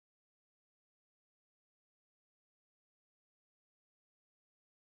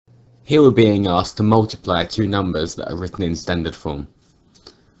Here we're being asked to multiply two numbers that are written in standard form.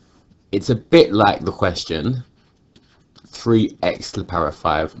 It's a bit like the question 3x to the power of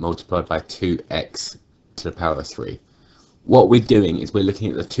 5 multiplied by 2x to the power of 3. What we're doing is we're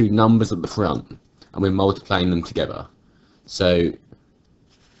looking at the two numbers at the front and we're multiplying them together. So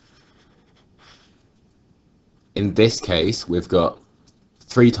in this case we've got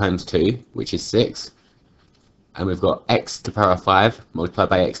 3 times 2, which is 6, and we've got x to the power of 5 multiplied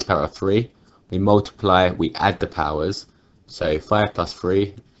by x to the power of 3. We multiply, we add the powers, so 5 plus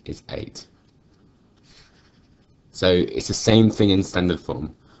 3 is 8. So it's the same thing in standard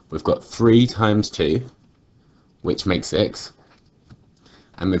form. We've got 3 times 2, which makes 6,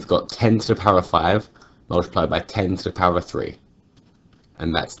 and we've got 10 to the power of 5 multiplied by 10 to the power of 3,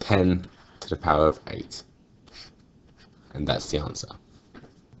 and that's 10 to the power of 8, and that's the answer.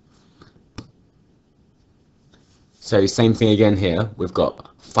 So same thing again here, we've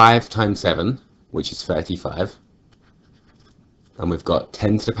got 5 times 7, which is 35, and we've got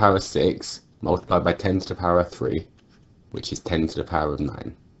 10 to the power of 6 multiplied by 10 to the power of 3, which is 10 to the power of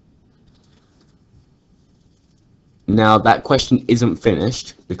 9. Now that question isn't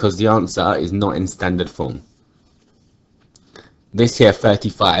finished because the answer is not in standard form. This here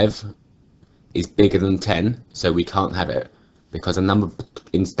 35 is bigger than 10, so we can't have it because a number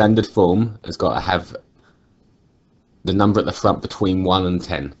in standard form has got to have the number at the front between 1 and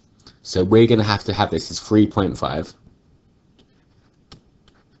 10. So we're going to have this as 3.5.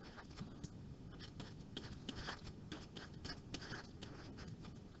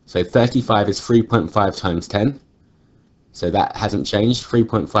 So 35 is 3.5 times 10. So that hasn't changed.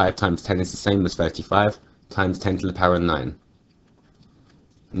 3.5 times 10 is the same as 35 times 10 to the power of 9.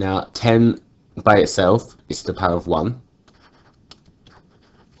 Now 10 by itself is to the power of 1.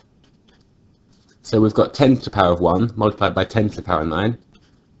 So we've got 10 to the power of 1 multiplied by 10 to the power of 9,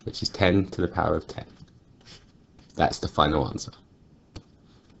 which is 10 to the power of 10. That's the final answer.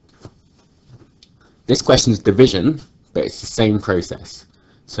 This question is division, but it's the same process.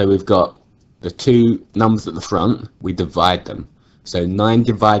 So we've got the two numbers at the front, we divide them. So 9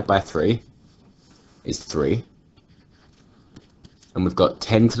 divided by 3 is 3. And we've got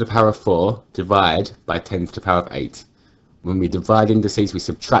 10 to the power of 4 divided by 10 to the power of 8. When we divide indices, we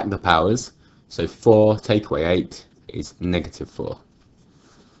subtract the powers. So 4 take away 8 is negative 4.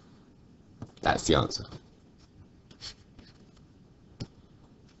 That's the answer.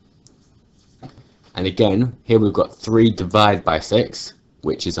 And again, here we've got 3 divided by 6,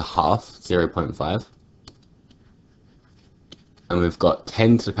 which is a half, 0.5. And we've got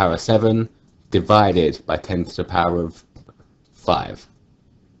 10 to the power of 7 divided by 10 to the power of 5.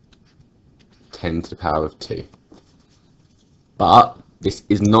 10 to the power of 2. But this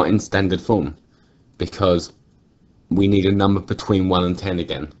is not in standard form because we need a number between 1 and 10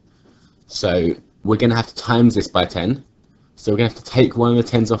 again. So we're going to have to times this by 10. So we're going to have to take one of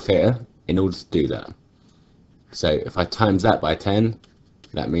the 10s off here in order to do that. So if I times that by 10,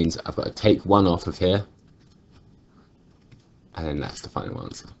 that means I've got to take 1 off of here, and then that's the final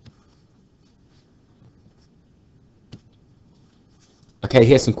answer. Okay,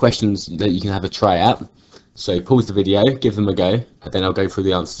 here's some questions that you can have a try at. So pause the video, give them a go, and then I'll go through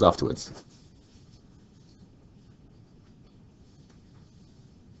the answers afterwards.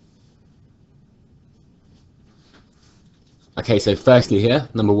 Okay, so firstly here,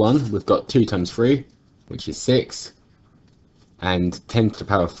 number 1, we've got 2 times 3, which is 6, and 10 to the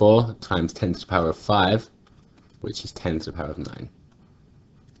power of 4 times 10 to the power of 5, which is 10 to the power of 9.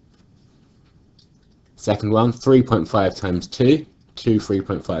 Second one, 3.5 times 2, 2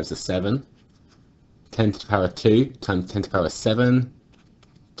 3.5s are 7, 10 to the power of 2 times 10 to the power of 7,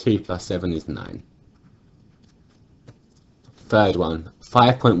 2 plus 7 is 9. Third one,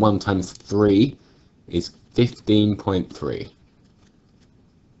 5.1 times 3 is 15.3.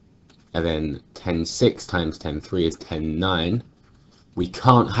 And then 10.6 times 10.3 is 10.9. We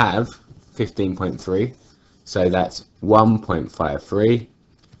can't have 15.3, so that's 1.53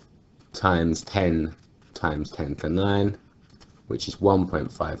 times 10 times 10 to the 9, which is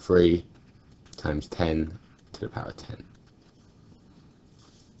 1.53 times 10 to the power of 10.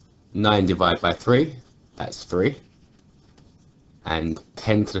 9 divided by 3, that's 3. And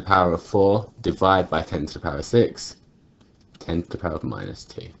 10 to the power of 4 divided by 10 to the power of 6, 10 to the power of minus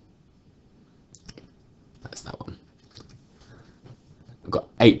 2. That's that one. We've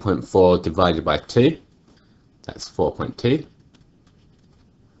got 8.4 divided by 2, that's 4.2.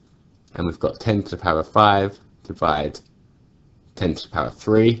 And we've got 10 to the power of 5 divided 10 to the power of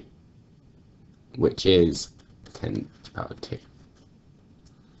 3, which is 10 to the power of 2.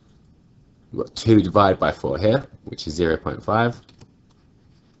 We've got 2 divided by 4 here, which is 0.5.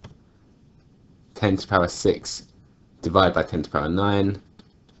 10 to the power 6 divided by 10 to the power 9,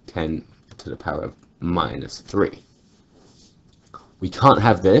 10 to the power of minus 3. We can't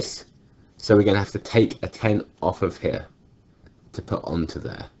have this, so we're going to have to take a 10 off of here to put onto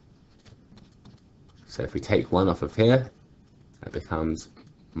there. So if we take 1 off of here, that becomes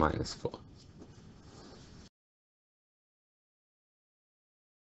minus 4.